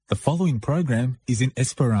The following program is in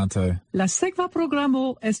Esperanto. La sekva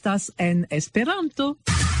programo estas en Esperanto.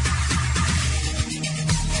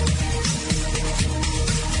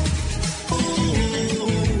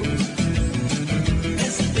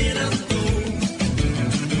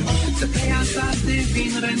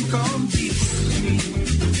 Vin renkontis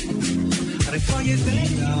refoje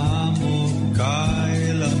amo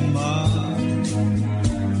kaj la mar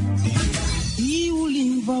iu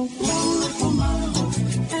lingvo pomaro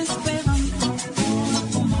Esperanto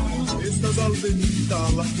estas alvenita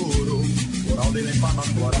la koro por de la fama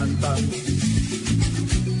 40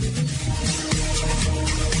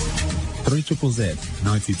 3ZZZ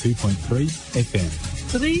 92.3 FM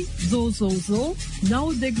 3ZZZ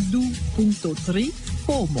 92.3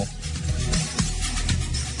 FOMO.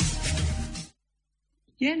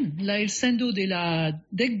 Jen, la elsendo de la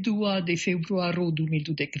 12 de februaro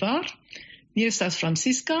 2024. Mi estas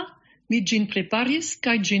Franciska, mi gin preparis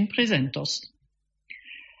kaj gin prezentos.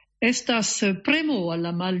 Estas premo al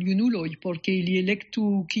la maljunuloj por ke ili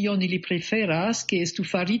elektu kion ili preferas ke estu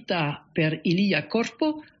farita per ilia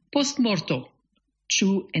korpo post morto.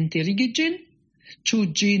 Ĉu enterigi ĝin? Ĉu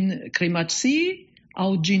ĝin kremacii aŭ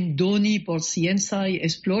ĝin doni por sciencaj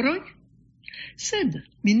esploroj? Sed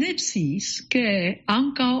mi ne sciis ke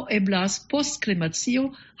ankaŭ eblas post kremacio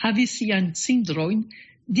havi siajn cindrojn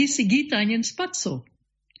disigitajn en spaco.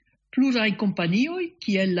 Pluraj kompanioj,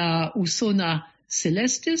 kiel la usona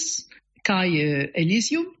Celestis kaj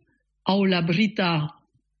Elysium aŭ la brita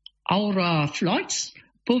Aura Flights,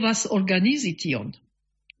 povas organizi tion.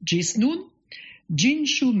 Ĝis nun, Jin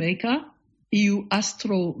Shoemaker, iu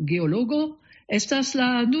astrogeologo, estas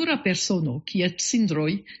la nura persono, kies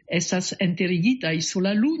cindroj estas enterigitaj sur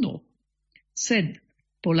la luno. Sed,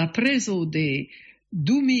 por la prezo de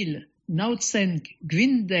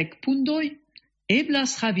 2.950 pundoj,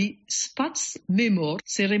 eblas havi spac-memor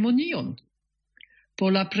ceremonion.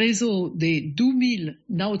 Por la prezo de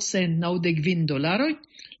 2.990 dolaroj,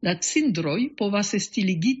 la cindroj povas esti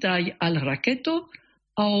ligitaj al raketo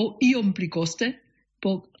aŭ iom pli koste,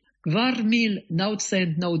 por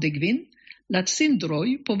 4.990, la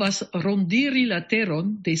cindroj povas rondiri la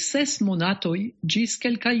teron de 6 monatoj ĝis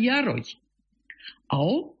kelkaj jaroj.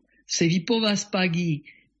 Aŭ, se vi povas pagi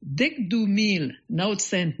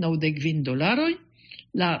 12.990 dolaroj,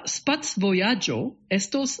 la spacvojaĝo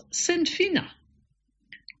estos senfina.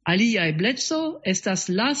 Alia ebleco estas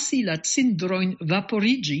lasi la cindrojn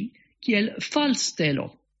vaporiĝi kiel falstelo.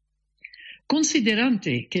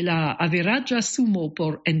 Considerante que la averaĝa sumo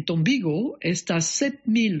por entombigo estas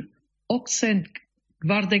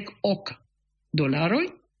 7.848 dolaroj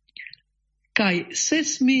kaj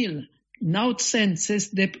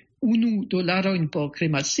 6.961 dolarojn por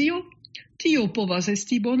kremacio, tio povas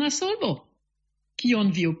esti bona solvo.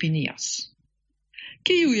 Kion vi opinias?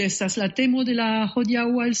 Kiu estas la temo de la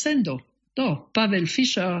hodiaŭa elsendo? Pawel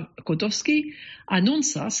Fischer Kotowski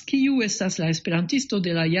anoncas kiu estas la esperantisto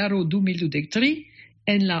de la jaro 2023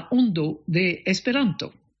 en la Ondo de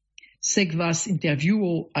Esperanto. Sekvas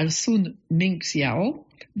intervjuo al Sun Mingxiao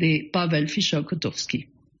de Pawel Fischer Kotowski.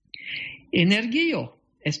 Energio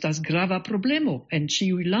estas grava problemo en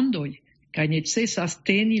ĉiuj landoj kaj necesas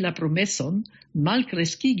teni la promeson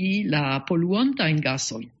malkreskigi la poluantajn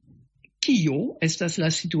gasojn. Kio estas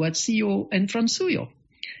la situacio en Francujo?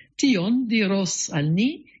 Tion diros al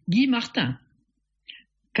ni Guy Martin.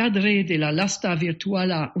 Cadre de la lasta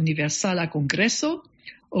virtuala universala congreso,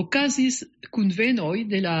 okazis kunvenoj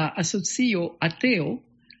de la asocio Ateo,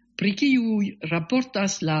 pri kiuj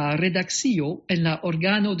raportas la redakcio en la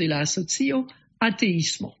organo de la asocio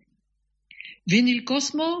Ateismo.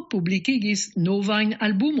 Vinilkosmo publikigis novajn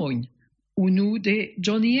albumojn, unu de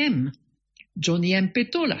Johnny M. Johnny M.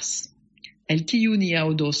 Petolas, el kiu ni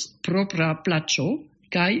aŭdos Propra plaĉo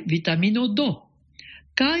kaj Vitamino D,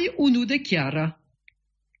 kaj Nuda Kjara,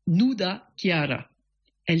 Nuda Kjara.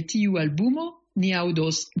 El tiu albumo ni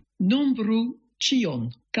aŭdos Nombru ĉiam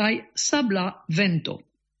kaj Sabla vento.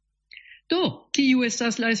 Kiu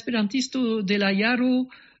estas la esperantisto de la jaro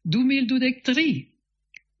 2023?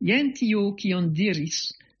 Jen tio kion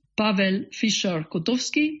diris Pawel Fischer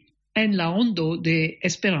Kotowski en la Ondo de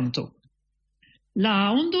Esperanto.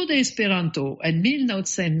 La Ondo de Esperanto en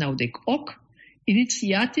 1998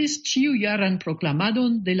 iniciatis ĉiujaran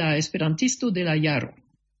proklamadon de la esperantisto de la jaro.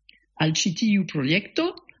 Al ĉi tiu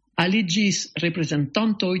projekto aliĝis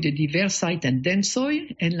reprezentantoj de diversaj tendencoj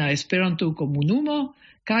en la Esperanto-komunumo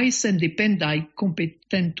kaj sendependaj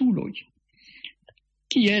kompetentuloj.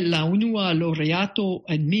 Kiel la unua laureato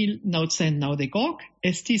en 1998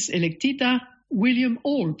 estis elektita William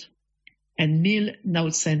Old. En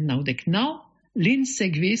 1999 lin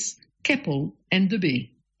sekvis Keppel and the Bee.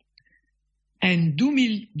 En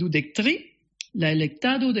 2023, la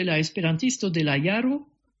elektado de la esperantisto de la jaro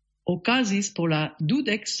okazis por la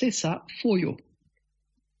 26. fojo.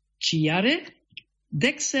 Ĉiare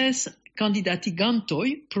 16 kandidatigantoj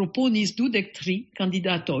proponis 23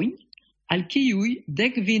 kandidatojn, al kiuj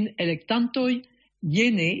 19 elektantoj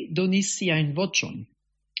jene donis siajn voĉojn.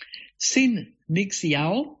 Sun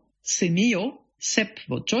Mingxiao, Semio, 7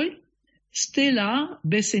 voĉoj, Stella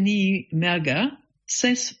Besseni-Merger,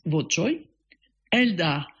 6 voĉoj,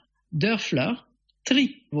 Elda Dörfler, 3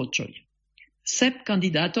 voĉoj. 7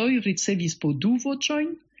 kandidatoj ricevis po 2 voĉojn,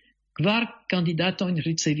 4 kandidatoj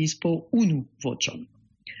ricevis po 1 voĉon.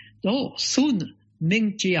 Do Sun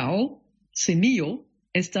Mingxiao, Semio,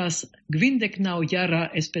 estas 59-jara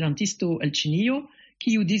esperantisto el Ĉinio,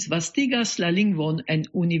 kiu disvastigas la lingvon en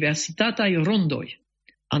universitataj rondoj.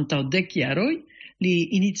 Antaŭ 10 jaroj li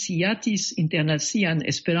iniciatis internacian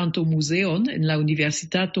Esperanto-muzeon en la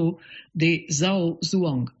Universitato de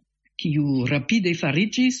Zhejiang, kiu rapide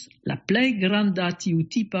fariĝis la plej granda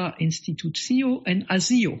tiutipa institucio en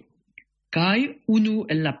Azio, kaj unu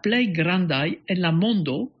el la plej grandaj en la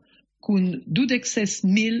mondo, kun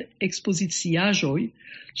 26,000 ekspoziciaĵoj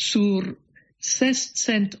sur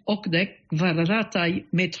 680 kvadrataj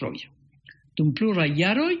metroj. Dum pluraj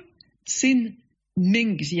jaroj, Sun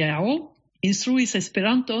Mingxiao instruis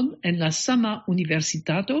Esperanton en la sama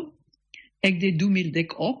universitato, ekde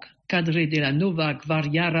 2018, kadre de la nova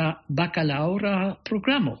 4-jara bakalaŭra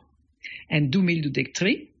programo. En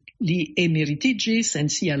 2023, li emeritiĝis en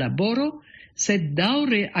sia laboro, sed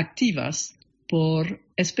daŭre aktivas por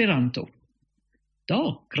Esperanto. Do,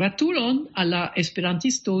 gratulon a la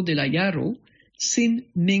esperantisto de la jaro, Sun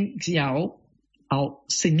Mingxiao aŭ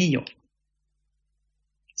Semio.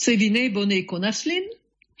 Se vi ne bone konas lin,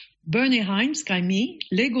 Benie Heinze kaj mi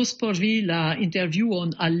legos por vi la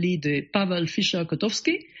intervjuon al li de Pawel Fischer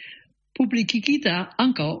Kotowski, publikigita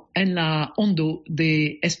ankaŭ en la Ondo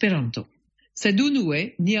de Esperanto. Sed unue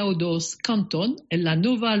ni aŭdos kanton el la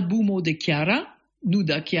nova albumo de Kjara,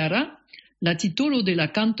 Nuda Kjara. La titolo de la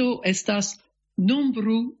canto estas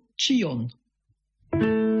Nombru ĉion.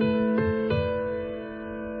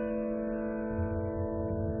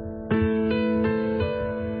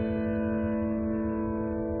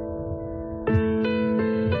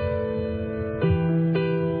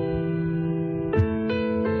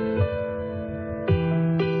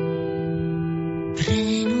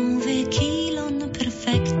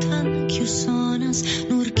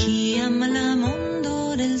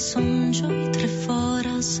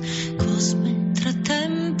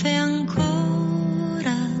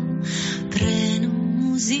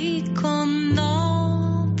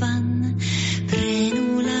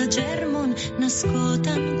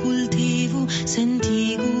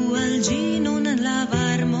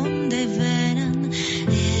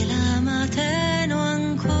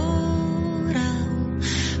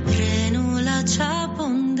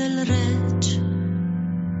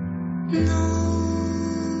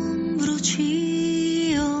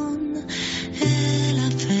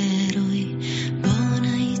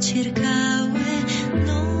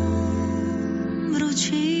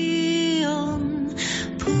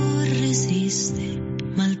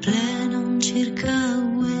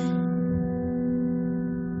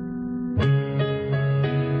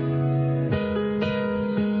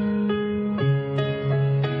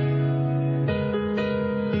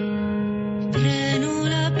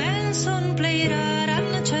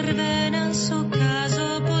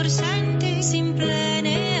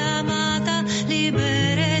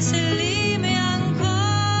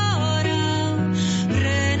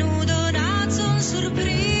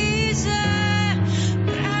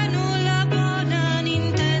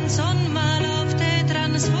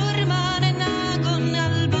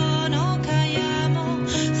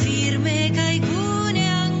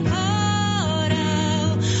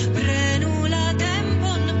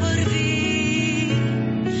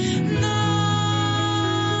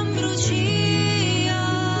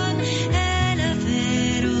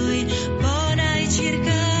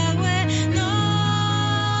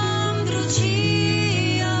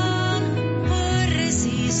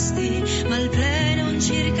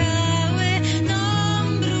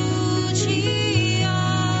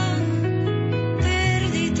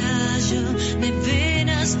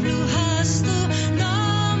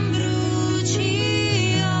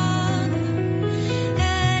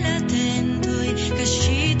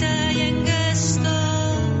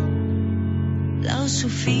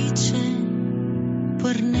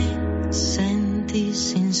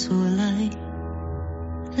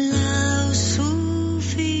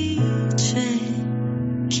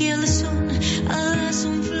 Kiel sun, alas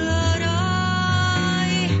un floroj,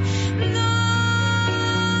 no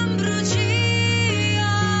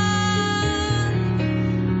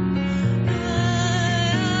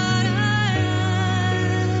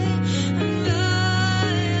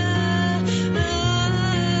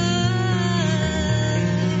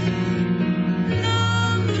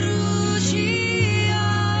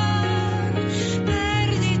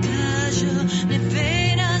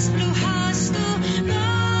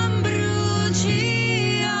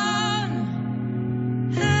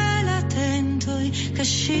ventoj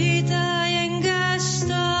kaŝitaj en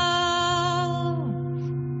gasto.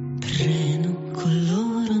 Prenu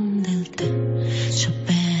koloron del te,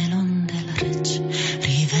 ĉapelon de la reĝ,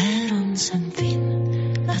 riveron sen fin,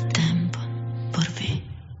 la tempon por vi.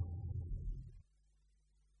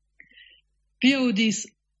 Vi aŭdis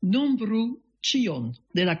Nombru ĉiam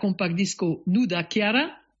de la kompaktdisko Nuda Kjara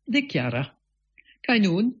de Kjara. Kaj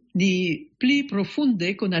nun ni pli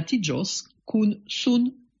profunde konatiĝos kun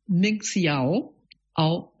Sun Mingxiao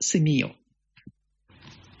aŭ semio.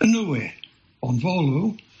 Unue, bonvolu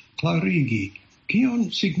klarigi, kion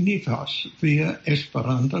signifas via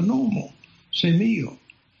Esperanta nomo, semio,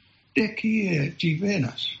 de kie ĝi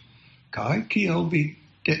venas, kaj kiel vi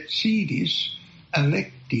decidis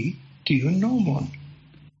elekti tiun nomon.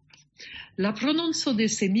 La prononco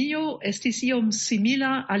de semio estis iom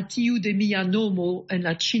simila al tiu de mia nomo en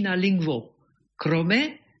la ĉina lingvo. Krome,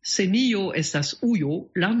 semio estas ujo,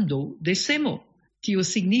 lando de semo. Tio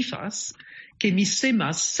signifas, ke mi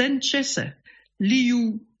semas senĉese.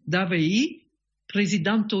 Liu Davei,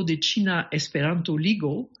 prezidanto de Ĉina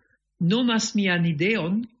Esperanto-Ligo, nomas mian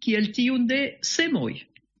ideon kiel tiun de semoj.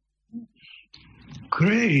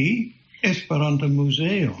 Krei Esperanta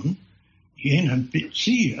muzeon, jen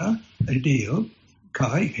ambicia ideo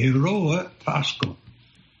kaj heroa tasko.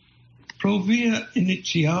 Pro via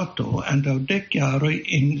iniciato antaŭ 10 jaroj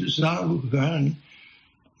en Zaugan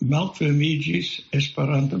malfermiĝis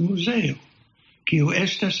Esperanta muzeo, kiu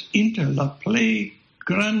estas inter la plej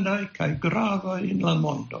grandaj kaj gravaj en la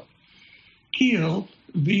mondo. Kiel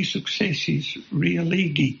vi sukcesis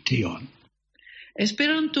realigi tion?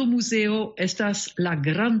 Esperanto muzeo estas la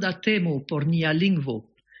granda temo por nia lingvo,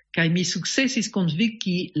 kaj mi sukcesis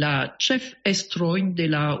konvinki la ĉefestrojn de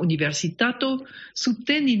la universitato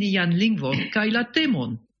subteni nian lingvon kaj la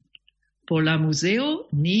temon. Por la muzeo,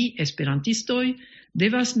 ni, esperantistoj,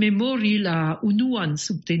 devas memori la unuan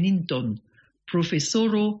subteninton,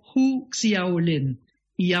 profesoro Hu Xiaolin,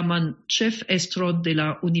 iaman ĉefestron de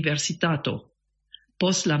la universitato.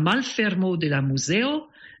 Post la malfermo de la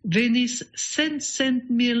muzeo, venis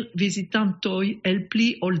 100.000 visitantoj el pli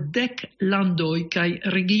ol 10 landoj kaj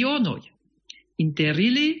regionoj. Inter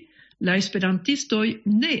ili, la esperantistoj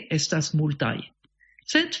ne estas multaj.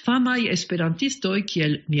 Sed famaj esperantistoj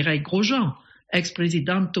kiel Mireille Grosjean,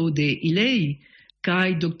 ex-prezidanto de ILEI,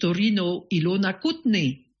 kaj doktorino Ilona Kutni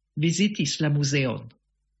vizitis la muzeon.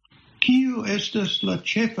 Kiu estas la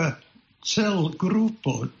ĉefa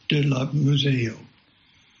celgrupo de la muzeo?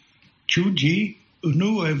 Ĉu ĝi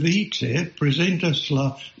unue vice presentas la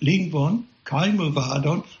lingvon kaj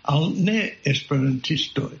movadon al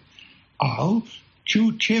ne-esperantistoj, aŭ ĉu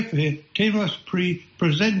ĉefe temas pri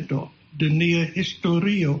prezento de nia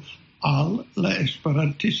historio al la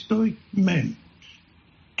esperantistoj mem?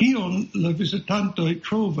 Kion la vizitantoj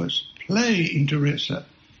trovas plej interesa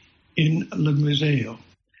en la muzeo?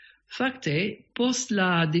 Fakte, post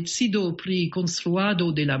la decido pri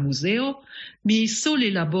konstruado de la muzeo, mi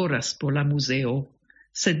sole laboras por la muzeo,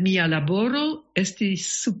 sed mia laboro estis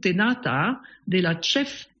subtenata de la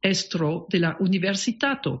ĉefestro de la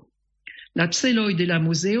universitato. La celoj de la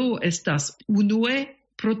muzeo estas unue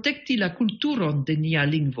protekti la kulturon de nia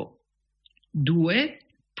lingvo. Due,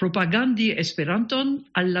 propagandi Esperanton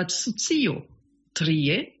al la socio.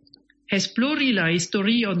 Trie, esplori la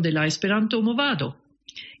historion de la Esperanto-movado.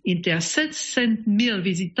 Inter 700.000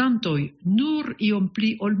 visitantoj nur iom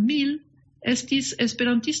pli ol 1.000 estis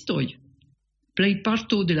esperantistoj.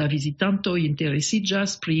 Plejparto de la vizitantoj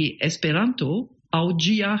interesiĝas pri Esperanto aŭ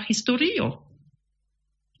ĝia historio.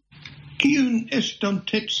 Kiun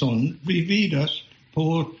estontecon vi vidas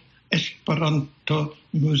por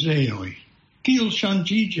Esperanto-muzeoj? Kiel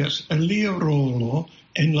ŝanĝiĝas lia rolo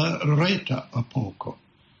en la reta epoko?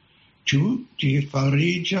 Ĉu ĝi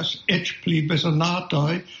fariĝas eĉ pli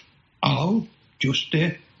bezonataj aŭ ĝuste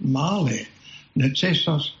male?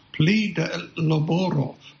 Necesas pli da laboro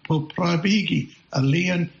por pravigi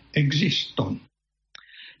alian ekziston.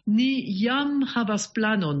 Ni jam havas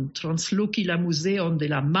planon transloki la muzeon de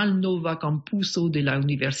la malnova kampuso de la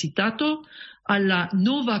universitato al la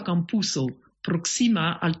nova kampuso proksima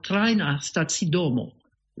al trajna stacidomo.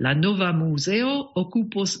 La nova muzeo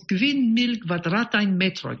okupos 5.000 kvadratajn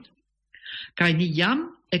metrojn. Kaj ni jam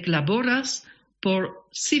eklaboras por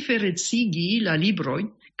ciferecigi la librojn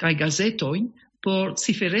kaj gazetojn por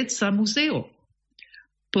cifereca muzeo.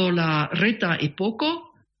 Por la reta epoko,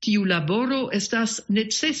 tiu laboro estas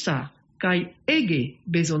necesa kaj ege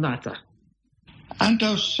bezonata.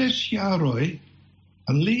 Antaŭ 6 jaroj,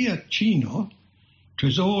 alia ĉino,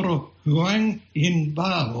 Tesoro Huang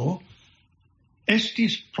Yinbao,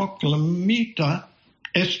 estis proklamita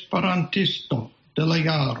esperantisto de la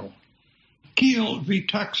jaro. Kiel vi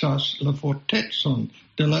taxas la fortecon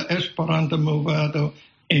de la Esperanta movado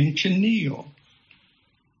en Ĉinio?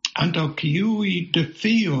 Antaŭ kiuj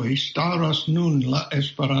defioj staras nun la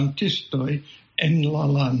esperantistoj en la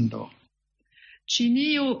lando?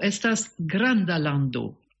 Ĉinio estas granda lando,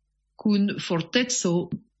 kun forteco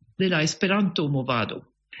de la Esperanto-movado.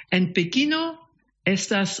 En Pekino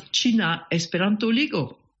estas Ĉina Esperanto-ligo,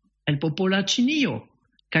 el Popola Ĉinio,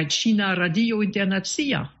 kaj Ĉina Radio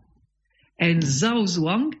Internacia. En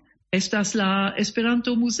Zhaozuang estas la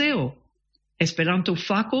Esperanto-muzeo,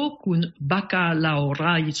 Esperanto-fako kun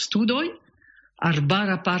bakalaŭraj studoj,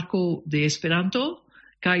 arbara parko de Esperanto,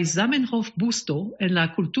 kaj Zamenhof-busto en la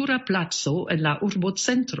kultura placo en la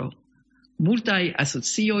urbocentro. Multaj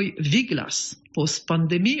asocioj viglas post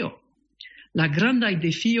pandemio. La grandaj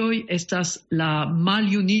defioj estas la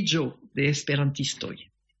maljuniĝo de esperantistoj.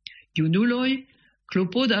 Junuloj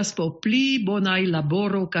klopodas por pli bonaj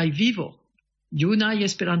laboro kaj vivo. Junaj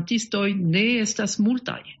esperantistoj ne estas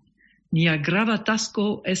multaj. Nia grava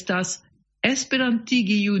tasko estas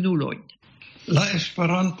esperantigi junulojn. La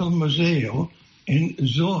Esperanto-muzeo en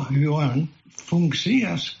Zhoushan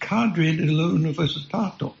funkcias kadre de la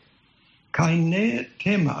universitato, kaj ne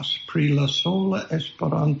temas pri la sola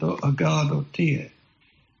Esperanto-agado tie.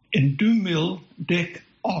 En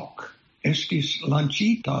 2018 estis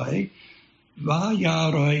lanĉitaj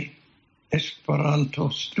jaraj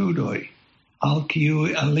Esperanto-studoj, al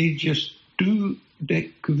kiuj aliĝis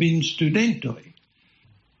 25 studentoj.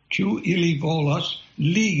 Ĉu ili volas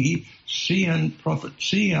ligi sian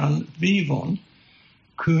profesian vivon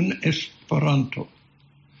kun Esperanto?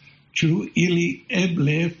 Ĉu ili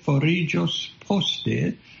eble fariĝos poste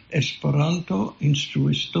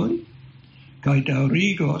Esperanto-instruistoj kaj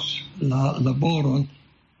daŭrigos la laboron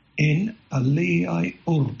en aliaj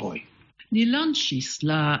urboj? Ni lanĉis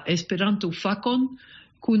la Esperanto-fakon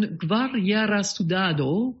kun 4-jara studado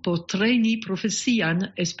por trejni profesian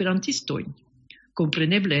esperantistojn.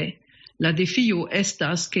 Kompreneble, la defio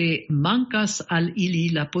estas ke mankas al ili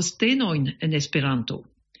la postenojn en Esperanto.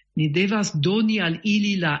 Ni devas doni al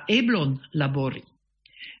ili la eblon labori.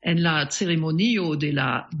 En la ceremonio de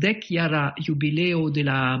la 10-jara jubileo de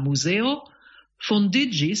la muzeo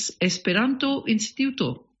fondiĝis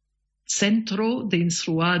Esperanto-instituto, Centro de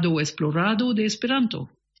Instruado Esplorado de Esperanto,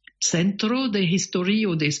 Centro de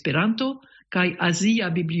Historio de Esperanto kaj Azia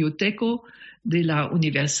Biblioteko de la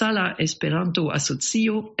Universala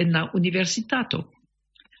Esperanto-Asocio en la universitato.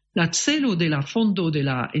 La celo de la fondo de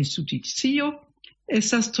la institucio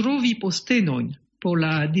estas trovi postenojn por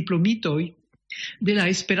la diplomitoj de la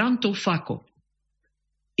Esperanto-fako.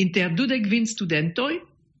 Inter 25 studentoj,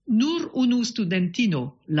 nur unu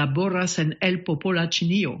studentino laboras en el Popola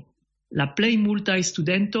Ĉinio. La plej multaj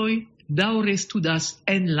studentoj daŭre studas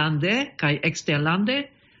enlande kaj eksterlande,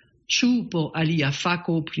 ĉu por alia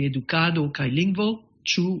fako pri edukado kaj lingvo,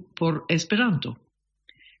 ĉu por Esperanto.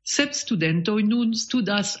 7 studentoj nun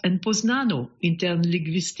studas en Poznano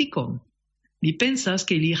internlingvistikon. Mi pensas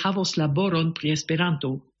ke li havos laboron pri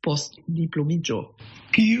Esperanto post diplomiĝo.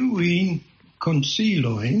 Kiujn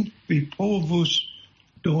konsilojn vi povus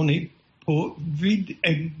doni por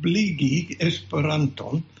videbligi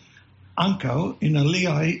Esperanton ankaŭ en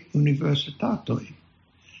aliaj universitatoj?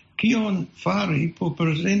 Kion fari por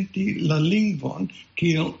prezenti la lingvon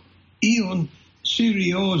kiel ion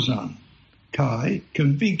seriozan kaj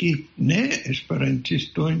konvinki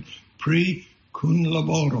ne-esperantistojn pri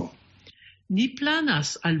kunlaboro? Ni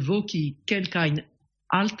planas alvoki kelkajn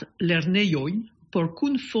altlernejojn por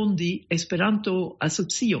kunfondi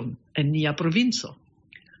Esperanto-asocion en nia provinco.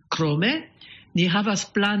 Krome, ni havas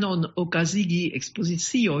planon okazigi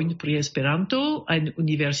ekspoziciojn pri Esperanto en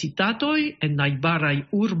universitatoj en najbaraj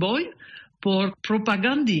urboj por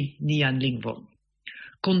propagandi nian lingvon.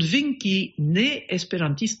 Konvinki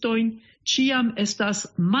ne-esperantistojn ĉiam estas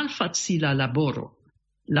malfacila laboro.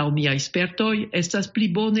 Laŭ miaj spertoj estas pli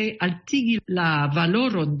bone altigi la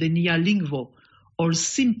valoron de nia lingvo ol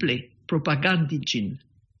simple propagandi ĝin.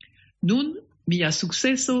 Nun mia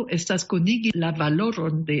sukceso estas konigi la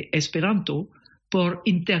valoron de Esperanto por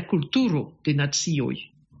interkulturo de nacioj.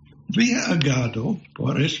 Via agado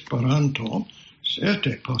por Esperanto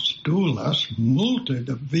certe postulas multe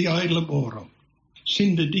de viaj laboro,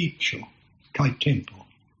 sindediĉo kaj tempo.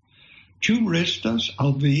 Ĉu restas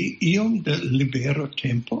al vi iom de libera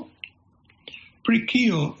tempo? Pri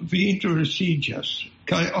kio vi interesiĝas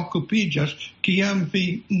kaj okupiĝas kiam vi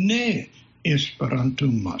ne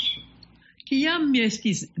esperantumas? Kiam mi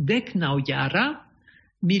estis 19-jara,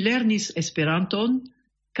 mi lernis Esperanton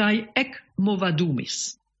kaj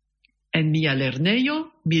ekmovadumis. En mia lernejo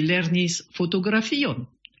mi lernis fotografion,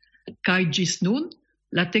 kaj ĝis nun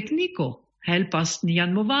la tekniko helpas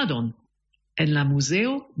nian movadon. En la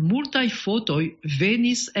museo multaj fotoj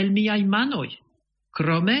venis el miaj manoj.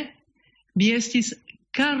 Krome, mi estis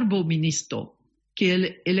karboministo, kiel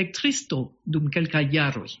elektristo dum kelkaj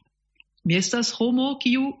jaroj. Mi estas homo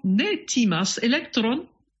kiu ne timas elektron.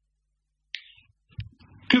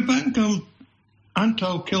 Kvankam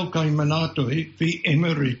antaŭ kelkaj monatoj vi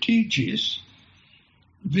emeritiĝis,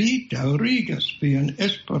 vi daŭrigas vian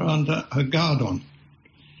Esperanta agadon.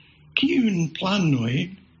 Kiujn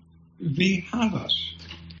planojn vi havas?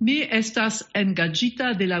 Mi estas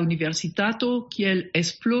engagita de la universitato kiel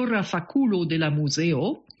esplora fakulo de la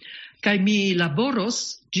museo, kaj mi laboros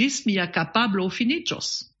ĝis mia kapablo finiĝos.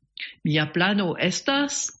 Mia plano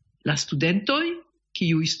estas la studentoj,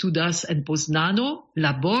 kiuj studas en Poznano,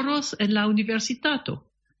 laboros en la universitato.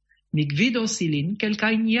 Mi gvidos ilin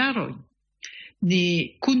kelkajn jarojn. Ni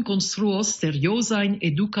kunkonstruos seriozajn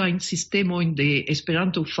edukajn sistemojn de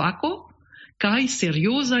Esperanto-fako kaj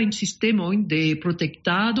seriozajn sistemojn de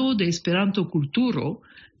protektado de Esperanto-kulturo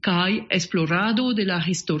kaj esplorado de la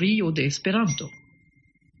historio de Esperanto.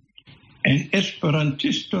 En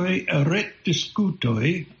esperantistoj retdiskutoj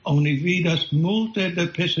oni vidas multe de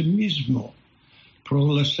pesimismo pro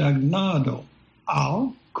la stagnado aŭ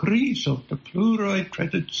krizo de pluraj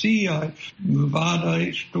tradiciaj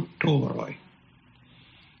movadaj strukturoj.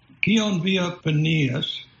 Kion vi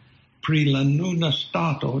opinias pri la nuna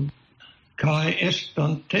stato kaj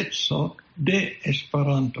estonteco de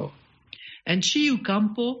Esperanto? En ĉiu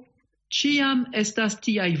kampo ĉiam estas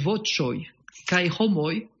tiaj voĉoj kaj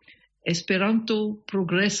homoj. Esperanto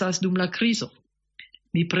progresas dum la krizo.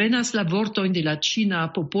 Mi prenas la vortojn de la ĉina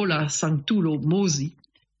popola sanktulo Mozi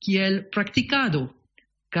kiel praktikado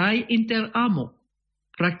kaj interamo.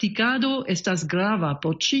 Praktikado estas grava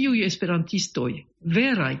por ĉiuj esperantistoj,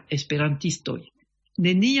 veraj esperantistoj,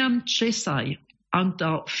 neniam ĉesaj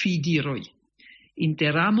antaŭ fidiroj.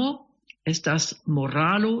 Interamo estas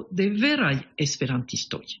moralo de veraj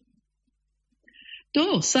esperantistoj.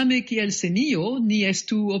 Do, same kiel senio, ni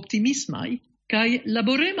estu optimismaj kaj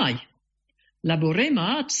laboremaj. Laborema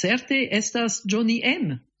certe estas Johnny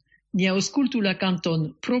M. Ni aŭskultu la kanton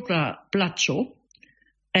Propra plaĉo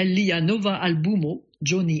el lia nova albumo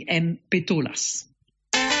Johnny M. Petolas.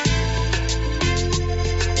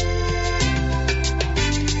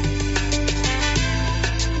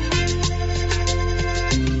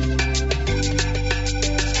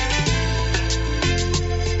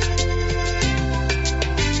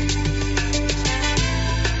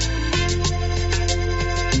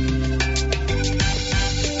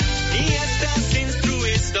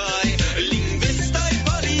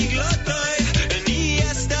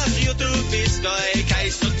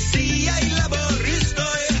 Sociaj laboristoj.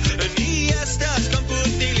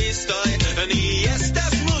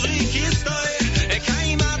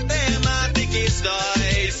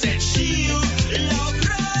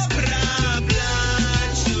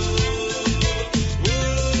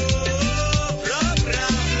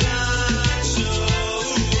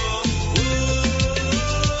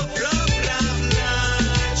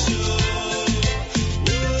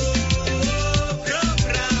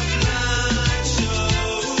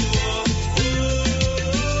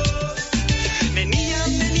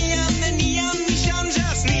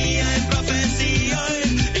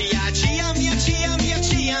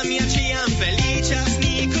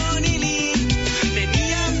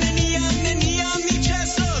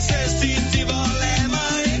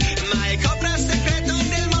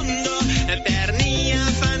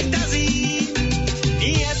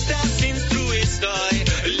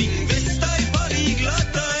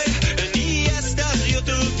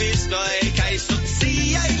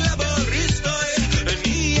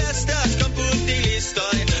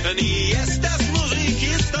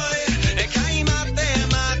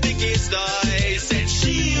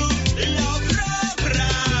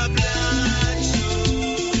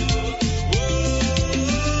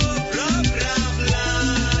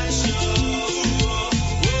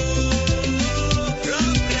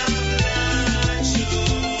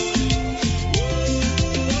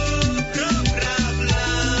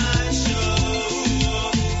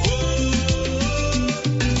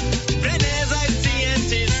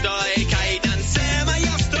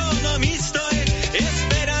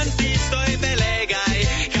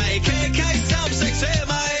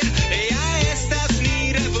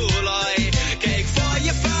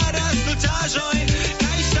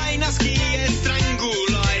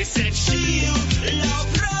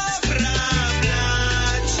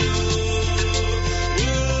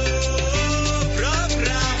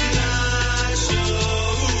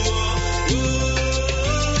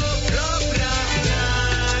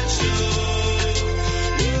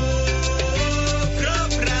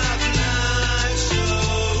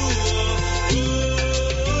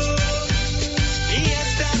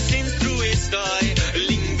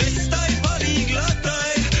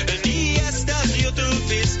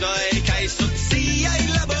 sociaj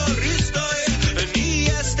laboristoj, ni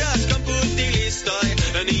estas komputilistoj,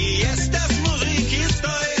 ni estas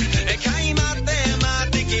muzikistoj, kaj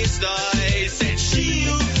matematikistoj, sed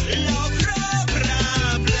ĉiu laŭ propra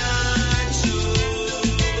plaĉo.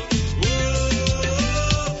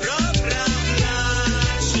 Propra plaĉo.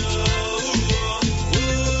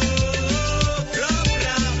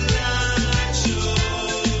 Propra plaĉo.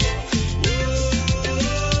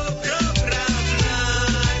 Propra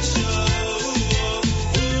plaĉo.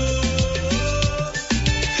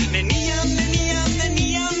 Neniam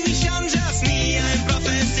mi ŝanĝas miajn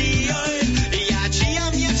profesiojn. Ja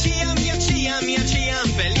ĉiam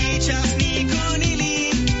feliĉas mi kun ili.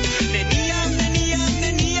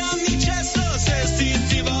 Neniam mi ĉesos esti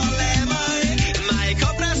scivolemaj.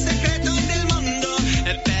 Malkovras sekretojn del mondo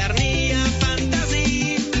per nia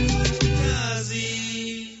fantazii.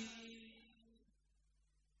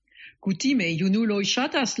 Kutime junuloj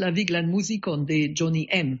ŝatas la viglan muzikon de Johnny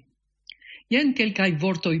M. Jen kelkaj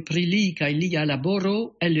vortoj pri li kaj lia laboro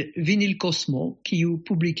el Vinilkosmo, kiu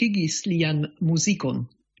publikigis lian muzikon.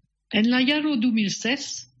 En la jaro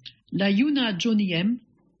 2006, la juna Johnny M.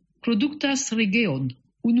 produktas regeon,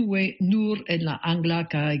 unue nur en la angla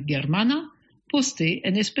kaj germana, poste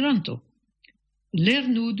en Esperanto.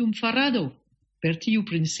 Lernu dum farado. Per tiu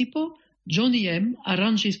principo, Johnny M.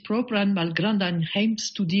 aranĝis propran malgrandan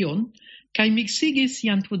hejmstudion kaj miksigis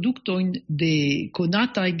sian produktojn de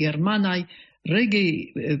konataj germanaj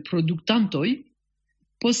reggae-produktantoj.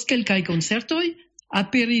 Post kelkaj koncertoj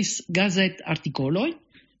aperis gazet-artikoloj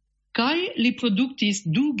kaj li produktis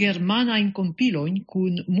 2 germanajn kompilojn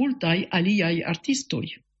kun multaj aliaj artistoj.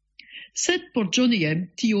 Sed por Johnny M.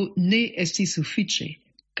 tio ne estis sufiĉe,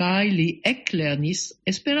 kaj li eklernis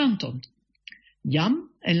Esperanton. Jam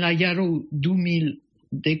en la jaro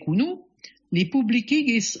 2011 li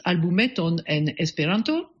publikigis albumeton en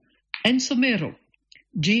Esperanto en somero.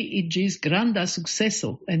 Ĝi iĝis granda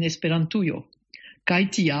sukceso en Esperantujo, kaj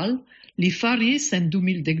tial li faris en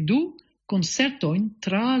 2012 koncertojn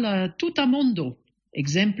tra la tuta mondo,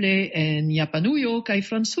 ekzemple en Japanujo kaj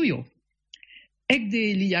Francujo. Ekde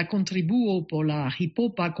lia kontribuo por la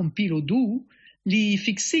hipopa kompilo 2, li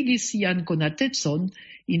fiksigis sian konatecon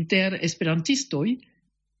inter esperantistoj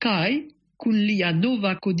kaj kun lia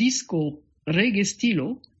nova kodisko regestilo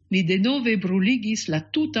li denove bruligis la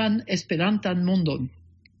tutan esperantan mondon.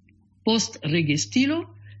 Post regestilo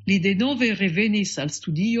li denove revenis al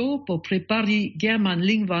studio por prepari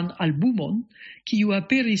germanlingvan albumon, kiu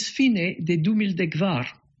aperis fine de 2014.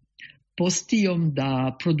 Post tiom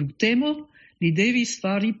da produktemo li devis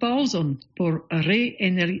fari paŭzon por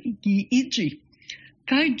reenergiiĝi,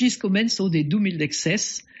 kaj ĝis komenco de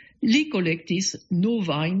 2016 li kolektis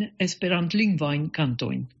novajn esperantlingvajn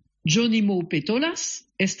kantojn. Johnny Mo Petolas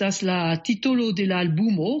estas la titolo de la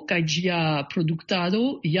albumo kaj ĝia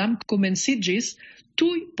produktado jam komenciĝis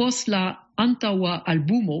tuj post la antaŭa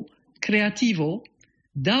albumo Kreativo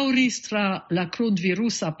daŭris tra la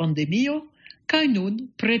kronvirusa pandemio kaj nun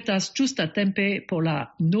pretas ĝustatempe por la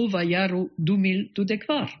nova jaro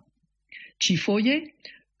 2024. Ĉifoje,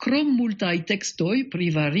 krom multaj tekstoj pri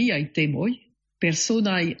variaj temoj,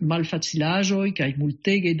 personaj malfacilaĵoj kaj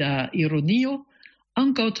multege da ironio,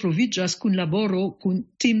 ankaŭ troviĝas kunlaboro kun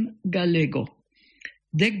Tim Gallego.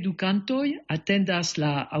 12 kantoj atendas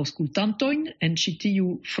la aŭskultantojn en ĉi tiu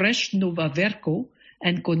freŝnova verko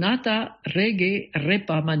en konata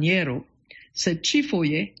rege-repa maniero, sed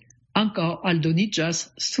ĉifoje ankaŭ aldoniĝas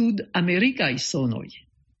sud-amerikaj sonoj.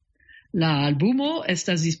 La albumo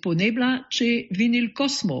estas disponebla ĉe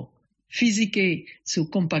Vinilkosmo, fizike sur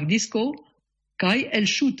kompaktdisko kaj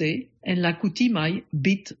elŝute en la kutimaj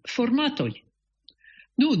bit-formatoj.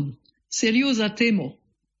 Nun, serioza temo,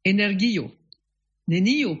 energio.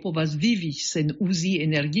 Nenio povas vivi sen uzi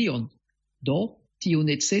energion, do tio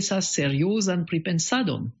necesas seriozan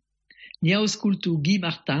pripensadon. Ni aŭskultu Guy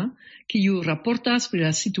Martin, kiu raportas pri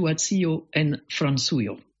la situacio en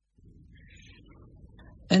Francujo.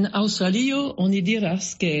 En Aŭstralio oni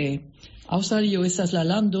diras ke Aŭstralio estas la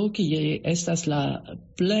lando kie estas la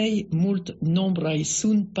plej multnombraj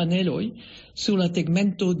sunpaneloj sur la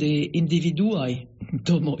tegmento de individuaj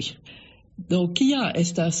domoj. Do kia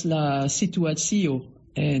estas la situacio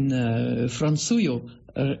en Francujo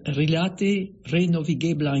rilate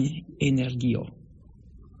renovigeblaj energio?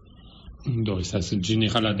 Do estas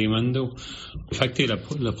ĝenerala demando. Fakte la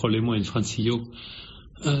problemo en Francio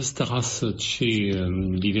staras ĉe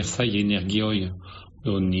diversaj energioj.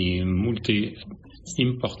 Do ni multe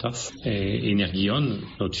importas energion,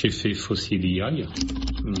 do ĉefe fosiliaj,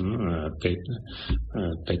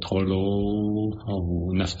 petrolo,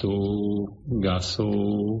 nafto, gaso,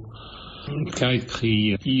 kaj pri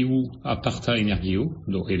iu aparta energio,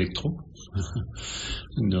 do elektro,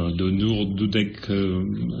 do nur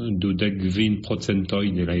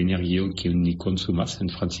 20% de la energio kiun ni konsumas en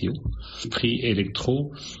Francio. Pri elektro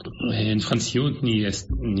en Francio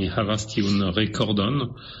ni havas tiun rekordon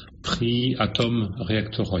pri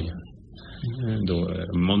atomreaktoroj. Do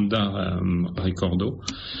monda rekordo.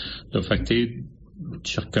 Do fakte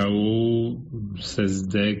circao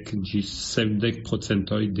 60 ĝis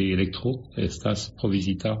 70% de elektro estas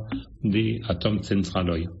provizita de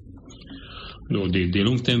atomcentraloj. Do de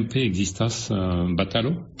longtempe ekzistas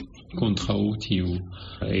batalo kontraŭ tiu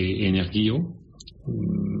energio.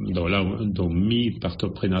 Do mi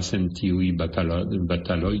partoprenas en tiuj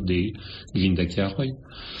bataloj de Nuda Kjara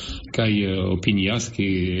kaj opinias ke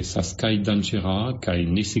estas kaj danĝera kaj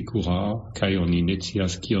nesekura kaj oni ne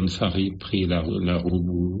scias kion fari pri la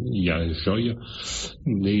rubujaĵoj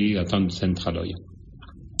de atomcentraloj.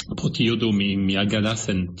 Pro tio do mi agadas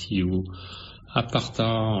en tiu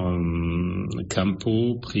aparta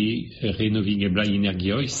campo pri renovigeblaj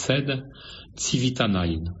energioj, sed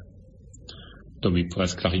civitanajn. Do mi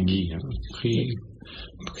povas klarigi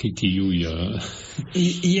pri tiuj.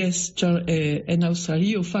 Yes, ĉar en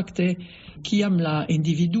Aŭstralio fakte kiam la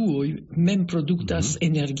individuoj mem produktas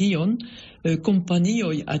energion,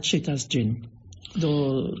 kompanioj aĉetas ĝin. Do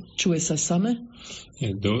ĉu estas same?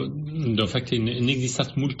 Do fakte ne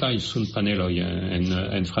ekzistas multaj sunpaneloj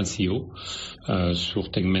en Francio sur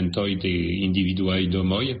tegmentoj de individuaj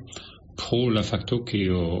domoj pro la fakto ke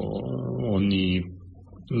oni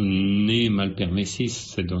ne malpermesis,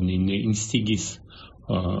 sed oni ne instigis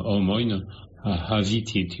homojn havi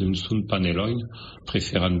tiun sunpanelojn,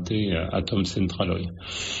 preferante atomcentraloj.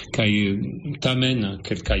 Kaj tamen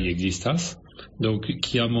kelkaj ekzistas. Donc,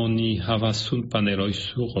 kiam oni havas sunpaneloj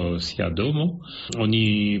sur sia domo,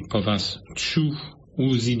 oni povas ĉu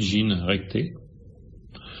uzi ĝin rekte,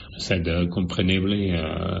 sed kompreneble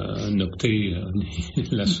nokte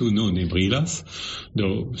la suno ne brilas.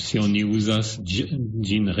 Do si oni uzas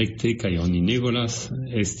ĝin rekte kaj oni ne volas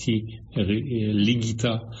esti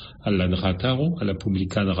ligita al la drataro, al la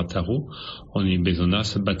publika drataro, oni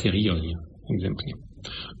bezonas bateriojn, ekzemple.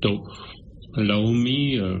 Do laŭ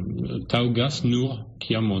mi taŭgas nur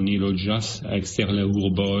kiam oni loĝas ekster la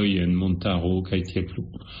urboj en montaro kaj tiel plu.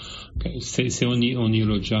 Se oni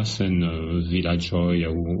loĝas en vilaĝoj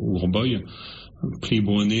aŭ urboj, pli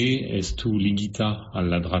bone estu ligita al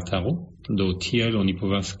la drataro, do tiel oni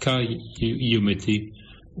povas kaj iomete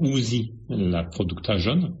uzi la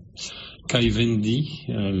produktaĵon kaj vendi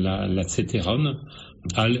la ceteron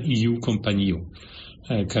al iu kompanio.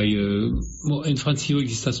 Kaj en Francio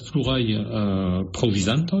ekzistas pluraj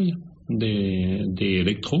provizantoj de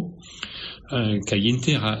elektro. Kaj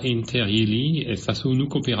inter ili estas unu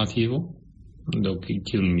kooperativo,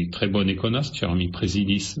 kiun mi tre bone konas, ĉar mi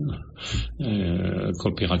prezidis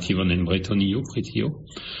kooperativon en Bretonio pri tio.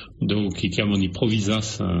 Do kiam oni provizas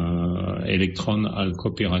elektron al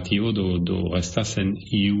kooperativo, do restas en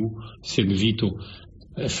iu servito.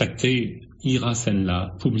 Fakte iras en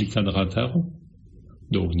la publika drataro.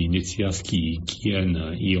 Do ni ne scias kien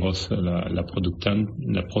iros la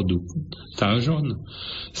produktaĵon,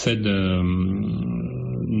 sed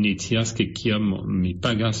ni scias ke kiam mi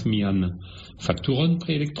pagas mian fakturon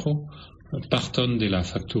pri elektro, parton de la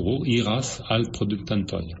fakturo iras al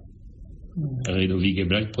produktantoj,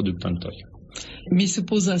 renovigeblaj produktantoj. Mi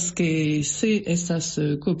supozas ke se estas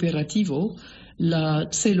kooperativo, la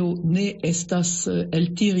celo ne estas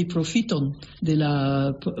eltiri profiton de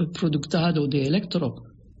la produktado de elektro.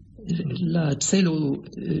 La celo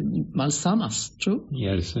malsamas, ĉu?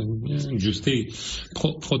 Yes, ĝuste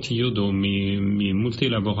pro tio do mi multe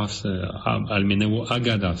laboras, almenaŭ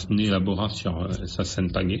agadas, ne laboras, ĉar estas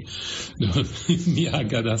senpage. Mi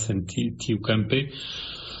agadas en tiu kampe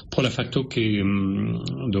pro la fakto ke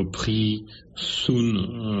do pri sun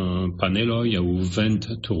paneloj aŭ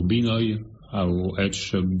ventturbinoj aŭ eĉ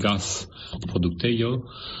gas produktejo,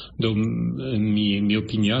 do mi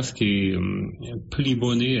opinias ke pli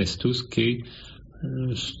bone estus ke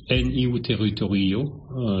en iu teritorio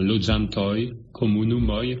loĝantoj,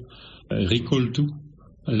 komunumoj rikoltu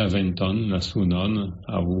la venton, la sunon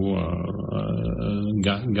aŭ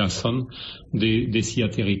gason de sia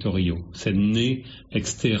teritorio, sed ne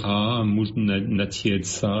ekstera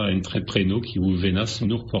multnacieca entrepreno kiu venas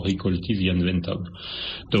nur por rikolti vian venton.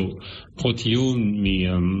 Do pro tio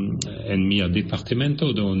en mia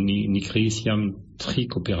departemento do ni kreis jam 3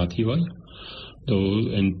 kooperativoj. Do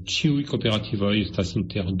en ĉiuj kooperativoj estas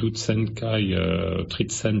inter 200 kaj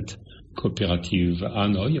 300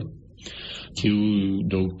 kooperativanoj. kiu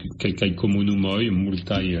do kelkaj komunumoj,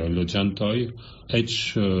 multaj loĝantoj, eĉ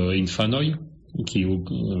infanoj, kiu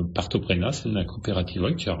partoprenas en la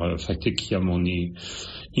kooperativoj, ĉar fakte kiam oni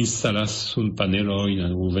instalas sunpanelojn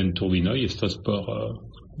aŭ venturbinoj, estas por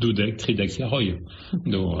 20-30 jaroj.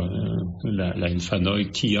 Do la infanoj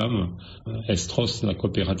tiam estros la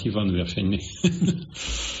kooperativon verŝajne.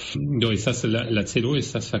 Do estas la celo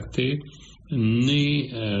estas fakte ne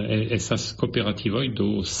estas kooperativoj do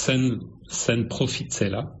sen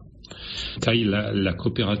profitcela, kaj la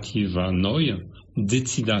kooperativanoj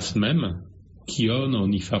decidas mem kion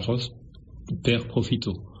oni faros per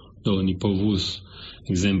profito. Do oni povus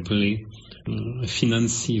ekzemple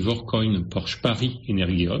financi vorkojn por ŝpari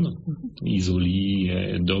energion, izoli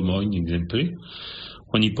domojn ekzemple.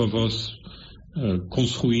 Oni povos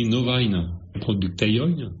konstrui novajn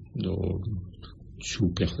produktejojn, do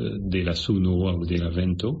ĉu de la suno aŭ de la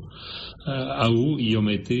vento, aŭ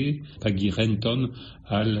iomete pagi renton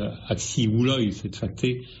al akciuloj, sed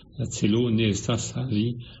fakte la celo ne estas havi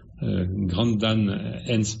grandan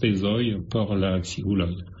enspezoj por la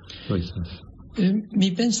akciuloj. Mi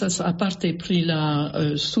pensas aparte pri la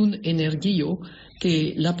sun energio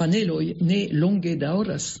che la paneloj ne longe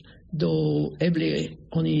daŭras, do eble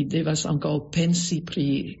oni devas ankaŭ pensi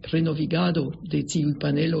pri renovigado de tiuj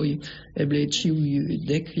paneloj, eble ĉiuj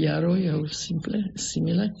 10 jaroj aŭ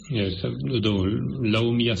simile. Do laŭ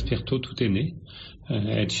mia sperto tute ne.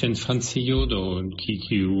 Eĉ en Francio, do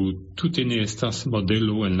kiu tute ne estas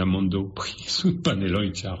modelo en la mondo pri sunpaneloj,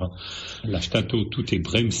 ĉar la ŝtato tute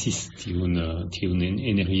bremsis tiun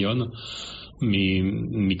energion.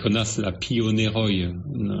 Mi konas la pioneroj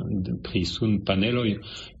pri sunpaneloj,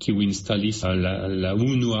 kiu instalis la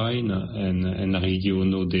unuajn en la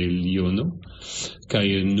regiono de Liono, kaj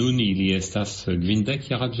nun ili estas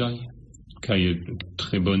 20 jaraĝaj, kaj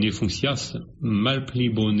tre bone funkcias, malpli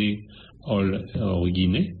bone ol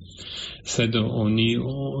origine, sed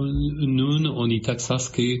nun oni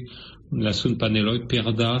taksas ke la sunpaneloj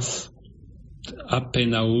perdas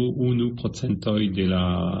apenaŭ 1%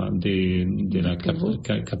 de la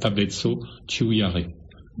kapableco ĉiujare.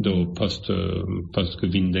 Do post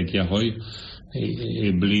 20 jaroj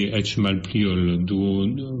eble eĉ malpli ol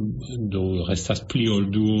do restas pli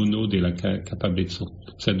ol duono de la kapableco.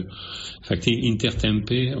 Sed fakte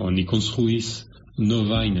intertempe oni konstruis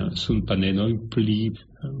novajn sunpaneloj pli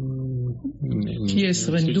kies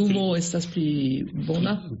rendumo estas pli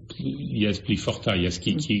bona? Jes, pli forta, jes,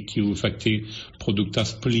 kiu fakte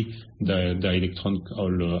produktas pli da elektron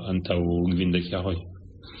ol antaŭ 20 jaroj.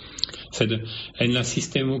 Sed en la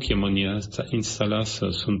sistemo kiam oni instalas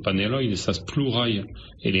sunpaneloj, estas pluraj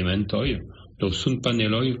elementoj. Do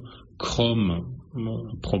sunpaneloj krom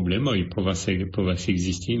problemoj povas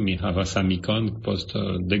ekzisti. Mi havas amikon post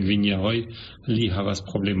 10 jaroj, li havas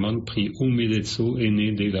problemon pri humideco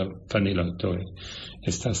ene de la paneloj.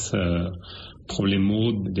 Estas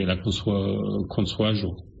problemo de la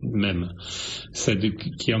konstruaĵo mem. Sed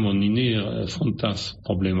kiam oni ne frontas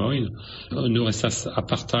problemojn, nur estas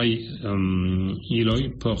apartaj iloj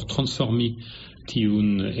por transformi tiun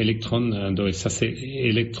elektron, do estas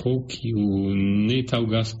elektro kiu ne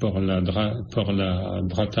taŭgas por la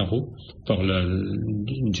drataro, por la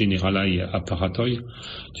ĝeneralaj aparatoj,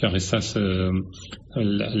 ĉar estas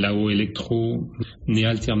laŭ elektro ne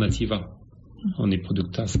alternativa. Oni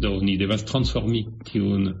produktas, do oni devas transformi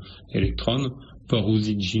tiun elektron por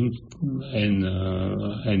uzi ĝin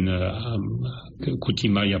en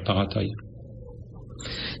kutimaj aparatoj.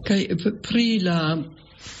 Kaj pri la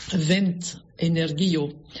vent energio,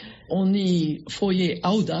 oni foje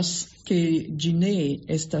aŭdas ke ĝi ne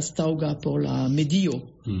estas taŭga por la medio.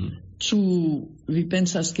 Ĉu vi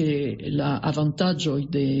pensas ke la avantaĝoj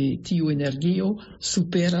de tiu energio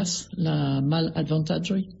superas la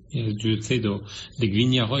malavantaĝoj? Do de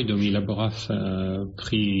 20 jaroj do mi laboras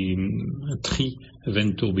pri 3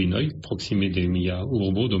 venturbinoj proksime de mia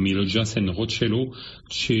urbo, do mi loĝas en Roĉelo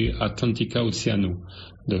ĉe Atlantika Oceano.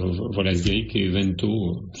 Do volas diri ke vento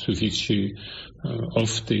sufiĉe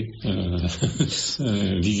ofte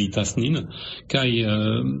vizitas nin, kaj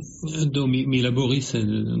do mi laboris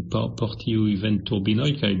por tiuj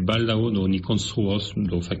venturbinoj, kaj baldaŭ do ni konstruos,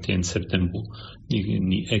 do fakte en septembro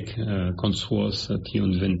ni konstruos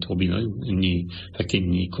tiun venturbinoj,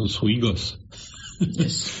 ni konstruigos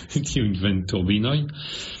tiun venturbinoj.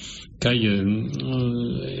 Kaj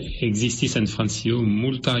ekzistis en Francio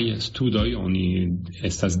multaj studoj, oni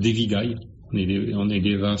estas devigaj, oni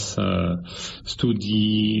devas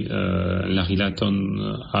studi la rilaton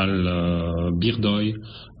al birdoj,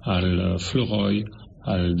 al floroj,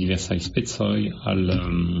 al diversaj specoj, al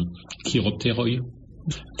chiropteroj,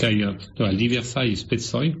 kaj diversaj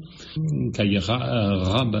specoj kaj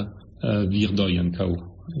rab birdoj ankaŭ.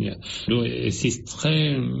 Do estis tre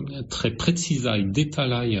precizaj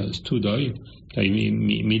detalaj studoj kaj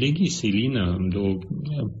mi legis ilin do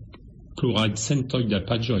pluraj centoj da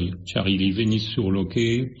paĝoj, ĉar ili venis surloke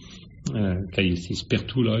kaj estis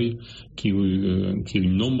spertuloj kiuj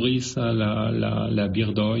nombris la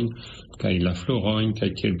birdojn kaj la florojn kaj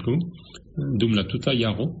tiel plu dum la tuta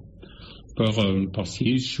jaro por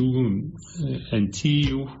si ĉu en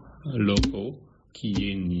tiu loko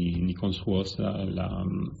kie ni konstruos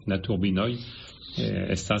la turbinoj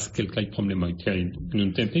estas kelkaj problemoj kaj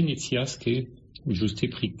nuntempe ni scias ke ĝuste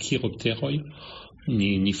pri kiropteroj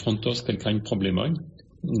ni frontos kelkajn problemojn.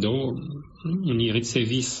 Do ni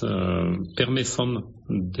ricevis permeson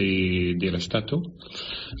de la ŝtato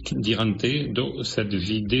dirante do sed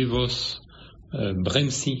vi devos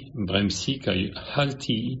bremsi kaj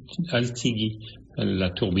haltigi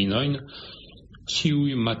la turbinojn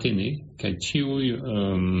ĉiuj matene kaj ĉiuj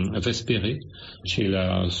vespere ĉe la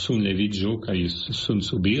sunleviĝo kaj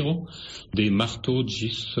sunsubiro de marto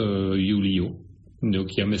ĝis julio. Do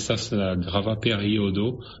kiam estas la grava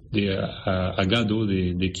periodo de agado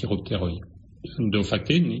de kiropteroj. Do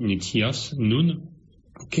fakte ni scias nun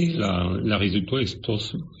ke la rezulto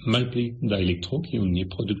estos malpli da elektro kiun ni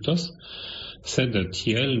produktos, sed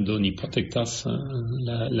tiel do ni protektas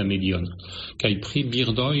la medion. Kaj pri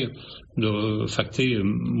birdoj do fakte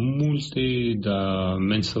multe da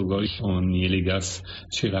mensogoj oni legas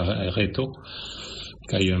ĉe la reto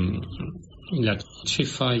kaj la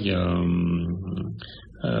ĉefaj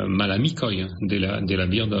malamikoj de la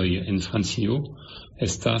birdoj en Francio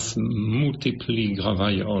estas multe pli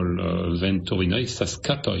gravaj ol venturinoj, estas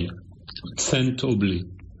katoj, cent oble.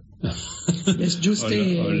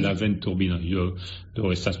 La venturbinoj.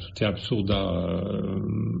 Do estas tute absurda,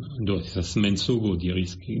 do estas mensogo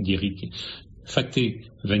diri. Fakte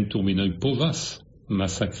venturbinoj povas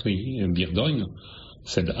masakri birdojn,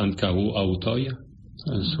 sed ankaŭ aŭtoj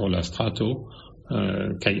sur la strato,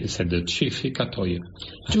 sed ĉefe katoj.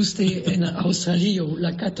 Ĝuste en Aŭstralio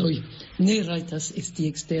la katoj ne rajtas esti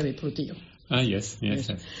ekstere pro tio. Yes.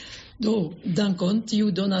 Do dankon,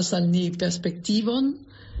 tiu donas al ni perspektivon.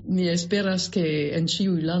 Mi esperas ke en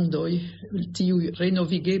ĉiuj landoj tiuj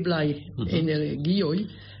renovigeblaj energioj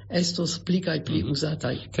estos pli kaj pli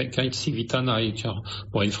uzataj. Kaj civitanaj, ĉar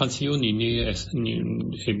en Francio ni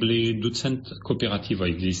eble 200 kooperativoj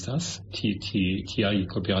ekzistas, tiaj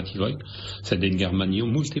kooperativoj, sed en Germanio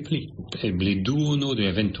multe pli. Eble duono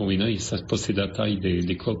de venturinoj estas posedataj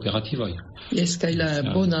de kooperativoj. Jes, kaj la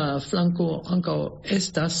bona flanko ankaŭ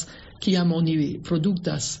estas kiam oni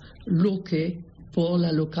produktas loke por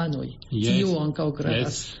la lokanoj. Tio ankaŭ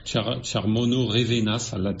gravas. Ĉar mono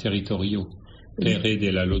revenas al la teritorio. Pere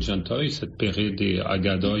de la loĝantoj, sed pere de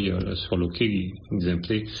agadoj surloke,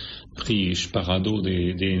 ekzemple pri ŝparado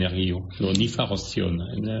de energio. Do ni faros tion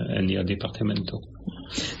en nia departemento.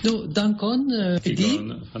 Do dankon,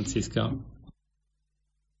 Franciska.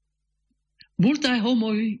 Multaj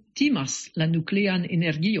homoj timas la nuklean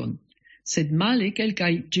energion, sed male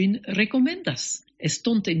kelkaj ĝin rekomendas.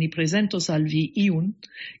 Estonte ni prezentos al vi iun,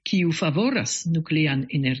 kiu favoras nuklean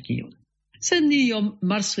energion. Sed ni iom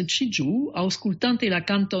malstreĉiĝu aŭskultante la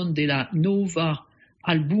kanton de la nova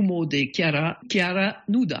albumo de Kjara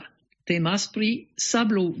Nuda. Temas pri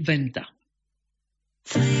Sablo, venta.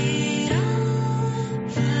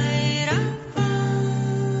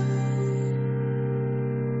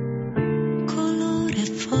 Colore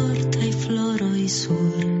forte i floroj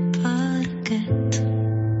sur parket.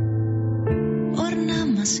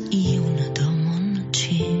 Ornamas iun domon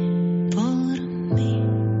ĉi por mi.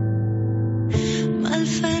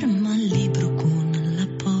 Malferma il libro con la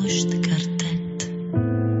poŝtkartet.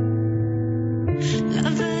 La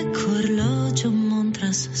vekorloĝo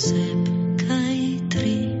montras sep kaj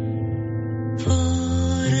tri.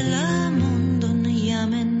 For la mondon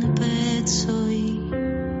jam en pecoj.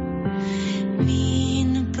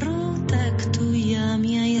 Min protektu ja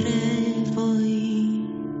miaj revoj.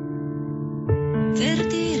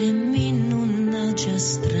 Verdire min nun naĝas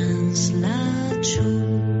trans la ĉu.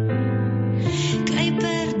 Kaj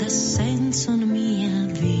perdas sencon mia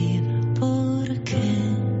viv, porque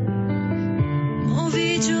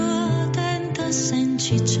moviĝo atenta sen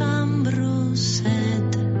ĉi ĉambro,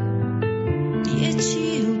 sed je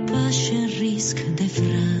ĉiu paŝe risk de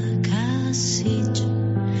frakasiĝ,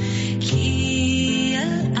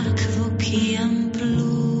 kiel akvo kiam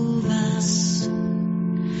pluvas,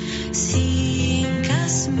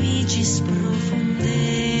 sinkas mi ĝis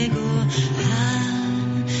profundego.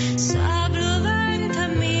 Sablo, venta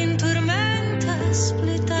min turmentas,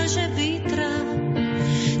 pletaĵe vitra,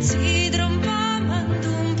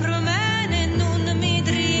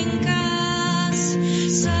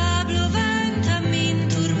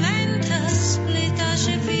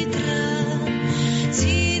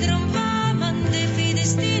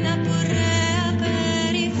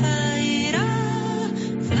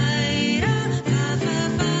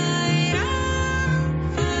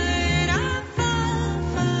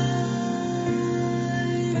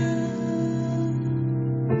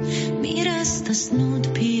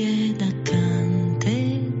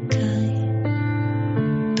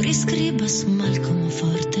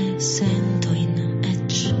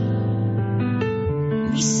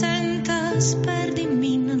 volas perdi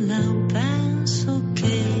min, laŭ penso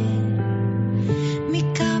ke mi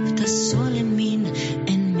kaptas sole min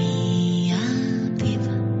en mia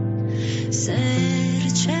viva,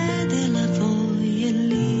 serĉe de la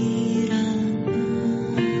vojelira.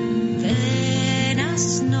 Venas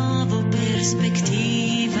novo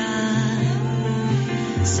perspektiva.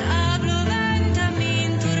 Sablo venta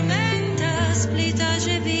min turmentas,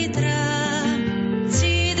 plitaĵe vitra.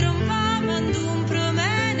 Cidron paman dum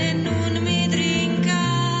promene nun mi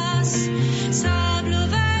drinkas. Sablo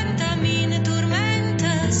venta min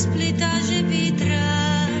turmentas, plitaĵe vitra.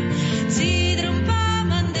 Cidron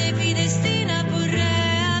paman de pidestina por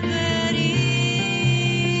reaperi.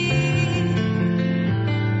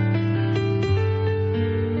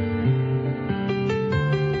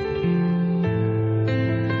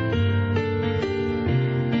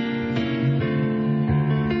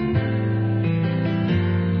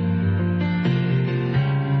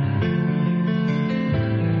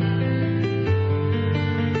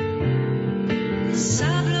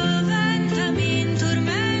 Sablo venta min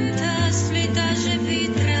turmentas, plitaĵe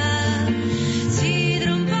vitra.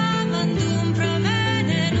 Cidron paman dum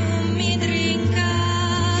promene nun mi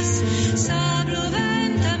drinkas. Sablo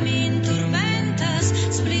venta min turmentas,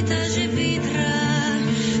 plitaĵe vitra.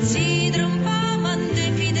 Cidron paman de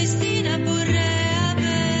pidestina por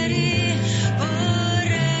reaperi, por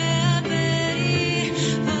reaperi,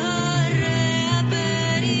 por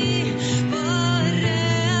reaperi, por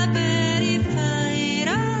reaperi.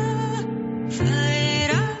 Faira,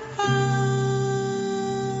 faira,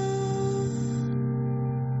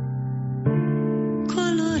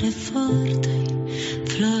 colore forte,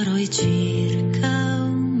 floroj ĉirkaŭ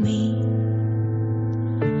mi,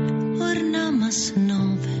 ornamas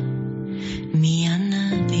nove mian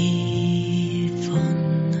vivon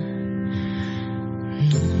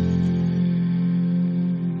nun.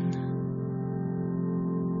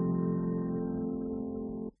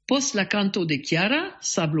 Post la canto de Kjara,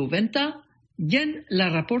 Sablo venta, jen la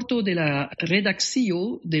raporto de la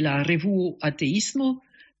redakcio de la revuo Ateismo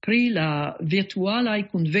pri la virtualaj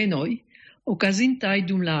kunvenoj okazintaj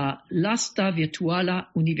dum la lasta virtuala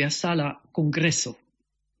universala kongreso.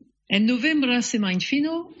 En novembra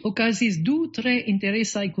semajnfino okazis 2 tre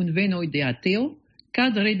interesaj kunvenoj de ateo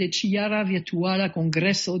kadre de ĉiara virtuala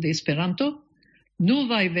kongreso de Esperanto,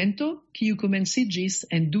 nova evento kiu komenciĝis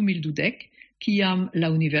en 2012, kiam la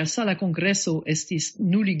universala kongreso estis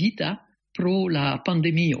nuligita pro la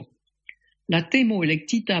pandemio. La temo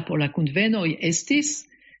elektita por la kunvenoj estis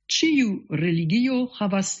ĉiu religio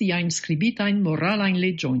havas siajn skribitajn moralajn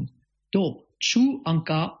leĝojn. Do, ĉu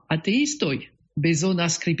ankaŭ ateistoj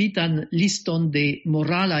bezonas skribitan liston de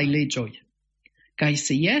moralaj leĝoj? Kaj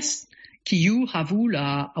se jes, kiu havu la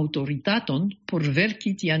aŭtoritaton por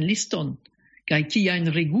verki tian liston, kaj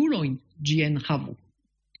kiajn regulojn ĝi enhavu?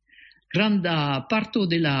 Granda parto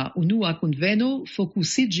de la unua kunveno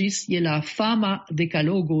fokusiĝis je la fama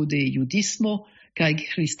dekalogo de judismo kaj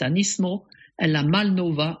kristanismo en la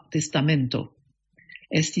Malnova Testamento.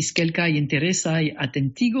 Estis kelkaj interesaj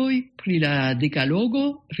atentigoj pri la dekalogo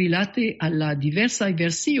rilate al la diversaj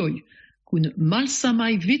versioj kun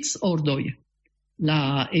malsamaj vicordoj,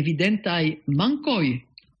 la evidentaj mankoj,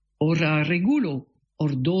 ora regulo,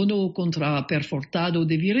 ordono kontraŭ perfortado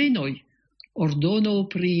de virinoj, ordono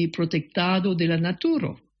pri protektado de la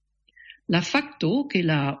naturo. La fakto ke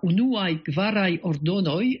la unuaj kvaraj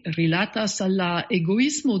ordonoj rilatas al la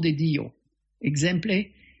egoismo de Dio. Ekzemple,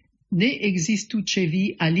 ne ekzistu ĉe vi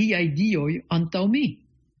aliaj dioj antaŭ mi.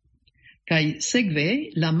 Kaj sekve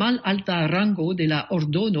la malalta rango de la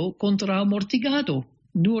ordono kontraŭ mortigado,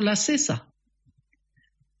 nur la sesa.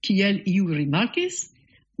 Kiel iu rimarkis,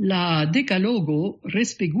 la dekalogo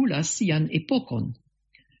respegulas sian epokon.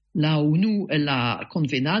 La unu el la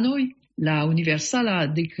konvenanoj, la universala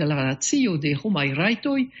deklaracio de homaj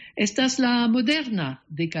rajtoj, estas la moderna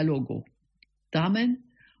dekalogo. Tamen,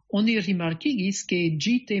 oni rimarkigis ke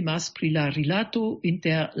ĝi temas pri la rilato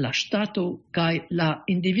inter la ŝtato kaj la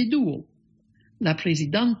individuo. La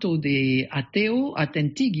prezidanto de ateo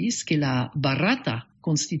atentigis ke la barata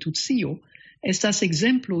konstitucio estas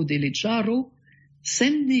ekzemplo de leĝaro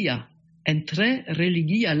sendia en tre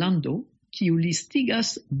religia lando, kiu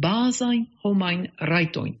listigas bazajn homajn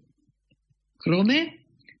rajtojn. Krome,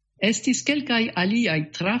 estis kelkaj aliaj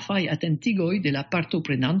trafaj atentigoj de la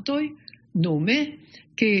partoprenantoj, nome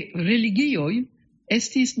ke religioj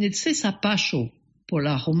estis necesa paŝo por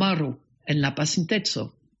la homaro en la pasinteco,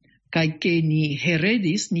 kaj ke ni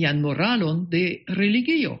heredis nian moralon de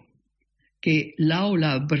religio, ke laŭ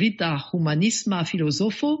la brita humanisma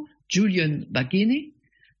filozofo Julian Baggini,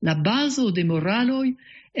 la bazo de moraloj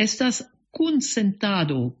estas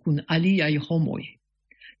kunsentado kun aliaj homoj,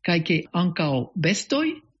 kaj ke ankaŭ bestoj,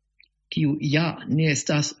 kiu ja ne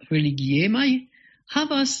estas religiemaj,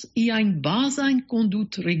 havas iajn bazajn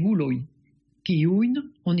kondutregulojn, kiujn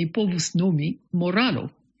oni povus nomi moralo.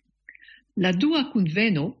 La dua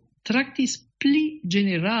kunveno traktis pli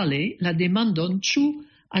generale la demandon ĉu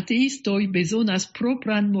ateistoj bezonas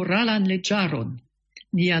propran moralan leĝaron,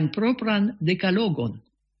 nian propran dekalogon.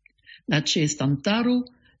 La ĉeestantaro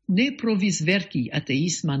ne provis verki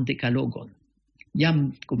ateisman dekalogon. Jam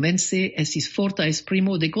komence estis forta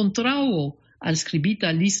esprimo de kontraŭo al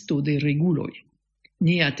skribita listo de reguloj.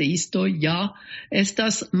 Ni ateistoj ja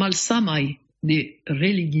estas malsamaj de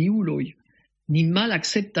religiuloj, ni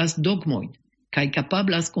malakceptas dogmojn kaj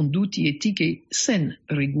kapablas konduti etike sen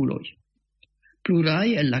reguloj.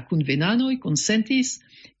 Pluraj el la kunvenanoj konsentis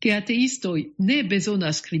ke ateistoj ne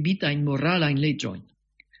bezonas skribitajn moralajn leĝojn.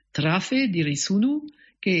 Trafe diris unu,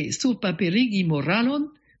 ke surpaperigi moralon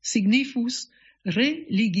signifus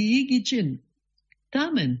religiigi ĝin.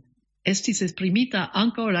 Tamen estis esprimita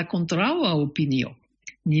ankaŭ la kontraŭa opinio.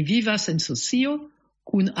 Ni vivas en socio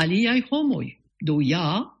kun aliaj homoj, do ja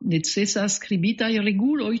necesas skribitaj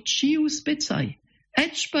reguloj ĉiuspecaj,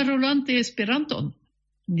 eĉ parolante Esperanton.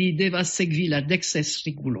 Ni devas sekvi la 16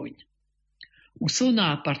 regulojn. Usona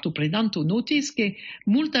partoprenanto notis, ke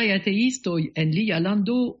multaj ateistoj en lia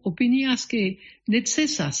lando opinias, ke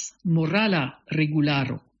necesas morala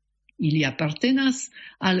regularo. Ili apartenas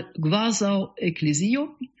al kvazaŭ eklezio,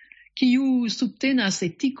 kiu subtenas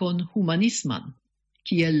etikon humanisman,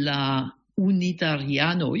 kiel la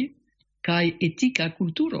unitarianoj kaj etika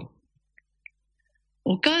kulturo.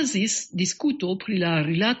 Okazis diskuto pri la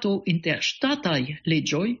rilato inter ŝtataj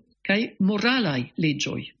leĝoj kaj moralaj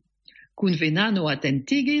leĝoj. Kunvenano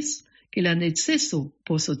atentigis, ke la neceso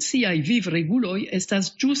por sociaj vivreguloj estas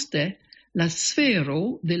ĝuste la sfero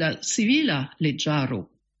de la civila leĝaro,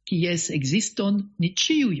 kies ekziston ni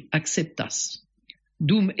ĉiuj akceptas.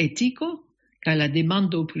 Dum etiko kaj la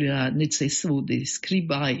demando pri la neceso de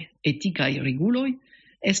skribaj etikaj reguloj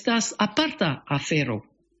estas aparta afero.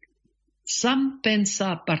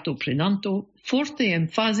 Sampensa partoprenanto forte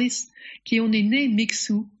emfazis ke oni ne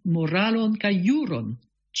miksu moralon kaj juron,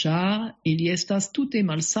 ĉar ili estas tute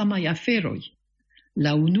malsamaj aferoj.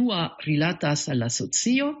 La unua rilatas al la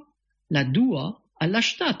socio, la dua al la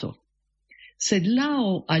ŝtato. Sed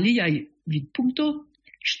laŭ aliaj vidpunktoj,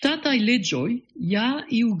 ŝtataj leĝoj ja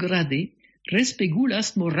iugrade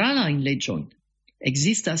respegulas moralajn leĝojn.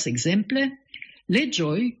 Ekzistas ekzemple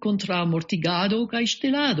leĝoj kontraŭ mortigado kaj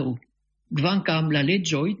ŝtelado, kvankam la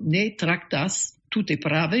leĝoj ne traktas tute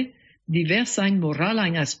prave diversajn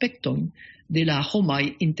moralajn aspektojn de la homaj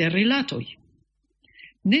interrilatoj.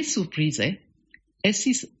 Ne surprize,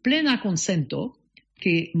 estis plena konsento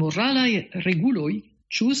ke moralaj reguloj,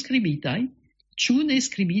 ĉu skribitaj, ĉu ne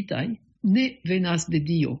skribitaj, ne venas de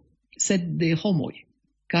Dio, sed de homoj,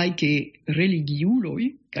 kaj ke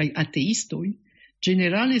religiuloj kaj ateistoj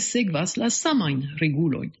generale sekvas la samajn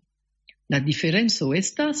regulojn. La diferenco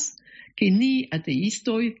estas, ke ni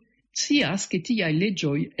ateistoj scias ke tiaj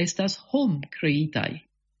leĝoj estas hom-kreitaj,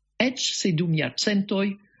 eĉ se dum jarcentoj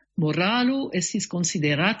moralo estis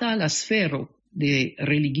konsiderata la sfero de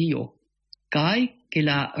religio, kaj ke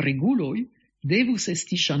la reguloj devus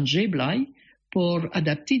esti ŝanĝeblaj por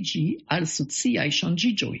adaptiĝi al sociaj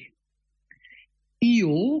ŝanĝiĝoj.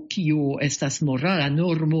 Io, kio estas morala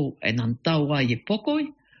normo en antaŭaj epokoj,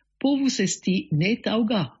 povus esti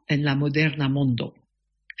netaŭga en la moderna mondo.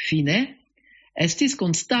 Fine, estis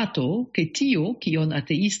konstato, ke tio, kion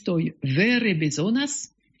ateistoj vere bezonas,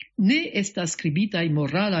 ne estas skribitaj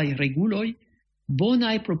moralaj reguloj,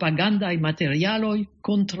 bonaj propagandaj materialoj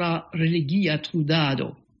kontraŭ religia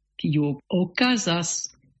trudado, kio okazas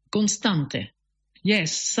konstante.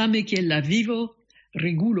 Jes, same kiel la vivo,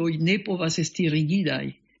 reguloj ne povas esti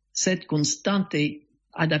rigidaj, sed konstante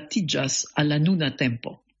adaptiĝas al la nuna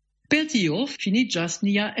tempo. Per tio finiĝas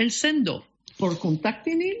nia elsendo. Por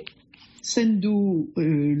kontakti nin, sendu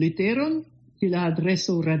leteron je la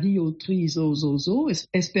adreso Radio 300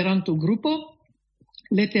 Esperanto grupo,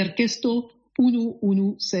 leterkesto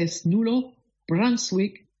 1160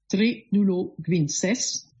 Brunswick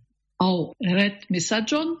 3026, aŭ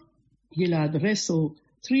retmesaĝon je la adreso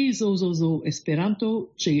 300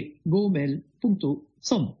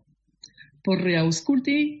 esperanto@gmail.com. Por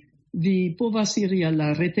reaŭskulti, vi povas iri al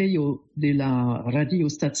la retejo de la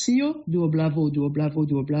radiostacio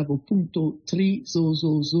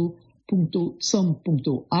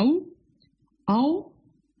www.300.com.au aŭ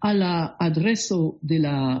a la adreso de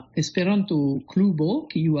la Esperanto klubo,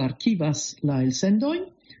 kiu arkivas la elsendojn,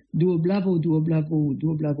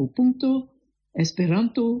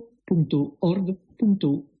 www.esperanto.com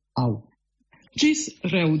www.org.au. Gis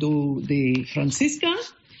reudo de Franciska,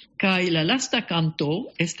 kai la lasta canto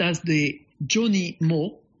estas de Johnny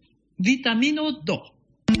Mo, Vitamino D.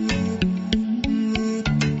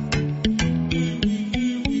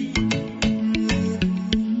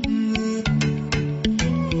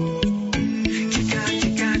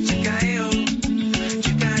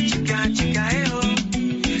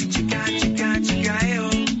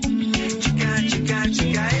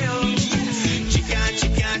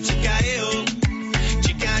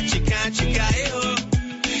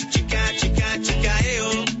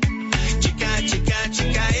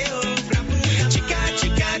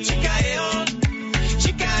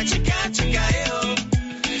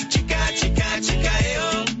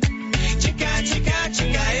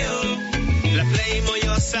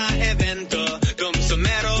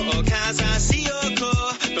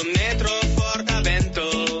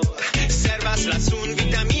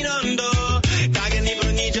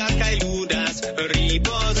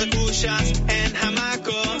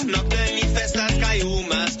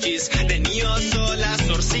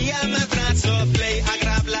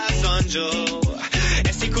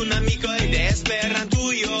 Esti kun amikoj de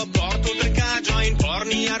Esperantujo, portu trikaĵojn por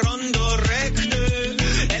nia rondo rekte.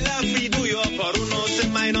 En la fridujo por unu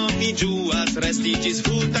semajno mi ĝuas resti ĝis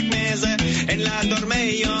futagmeze. En la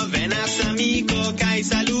dormejo venas amiko kaj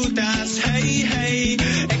salutas. Hej, hej,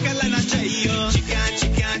 eka la naĉejo. Ĉika,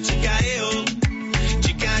 ĉika, ĉikaeo.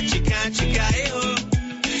 Ĉika, ĉika, ĉikaeo.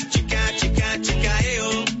 Ĉika, ĉika,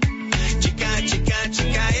 ĉikaeo. Ĉika, ĉika,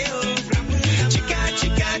 ĉikaeo. Ĉika,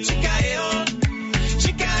 ĉika, ĉikaeo.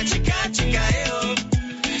 Chica, chica, chicaeo.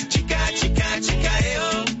 Chica, chica, chicaeo.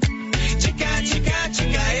 Chica, chica,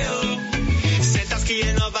 chicaeo. Sentas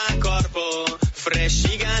kiel nova korpo,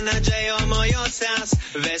 freshiga naĝejo mojosas,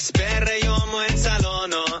 vespere jomo en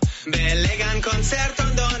salono, belegan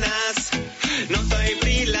koncerton donas. Noctoj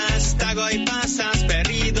brilas, tagoj pasas per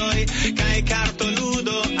ridoj kaj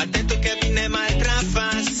kartoludo, atentu ke vi ne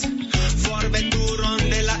maltrafas. Forveturon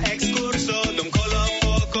de la ekskurso, dum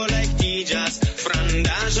kolopo kolektiĝas.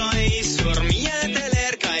 Frandaĵoj sur mia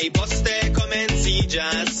teler kaj poste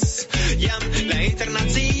komenciĝas. Jam la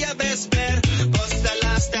internacia vesper, post la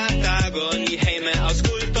lasta tago ni hejme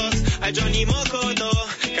aŭskultos al Johnny Mokodo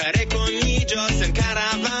kaj rekoniĝos en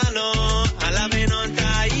karavano al la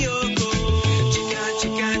venonta joko. Chica,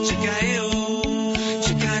 chica, chicaeo.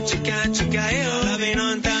 Chica, chica, chicaeo. La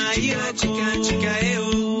venonta joko. Chica, chicaeo.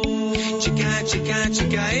 Chica, chica,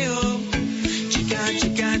 chicaeo. Chica,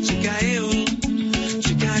 chica, chicaeo.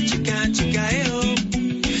 Chica, chica, chicaeo.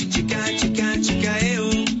 Chica, chica, chicaeo.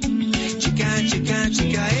 Chica, chica,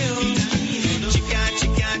 chicaeo. Chica,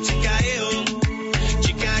 chica, chicaeo.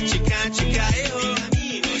 Chica, chica, chicaeo.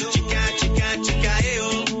 Chica, chica, chicaeo.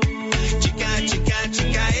 Chica, chica,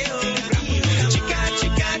 chicaeo. Chica,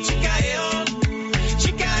 chica, chicaeo.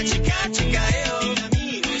 Chica, chica, chicaeo.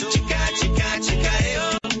 Chica, chica, chicaeo.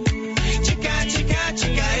 Chica, chica,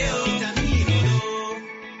 chicaeo.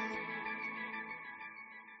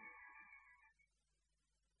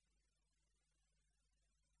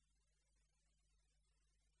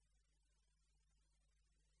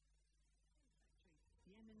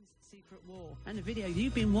 Secret War, and a video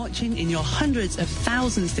you've been watching in your hundreds of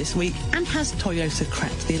thousands this week. And has Toyota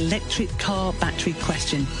cracked the electric car battery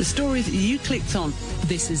question? The stories you clicked on.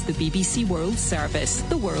 This is the BBC World Service,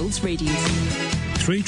 the world's radio.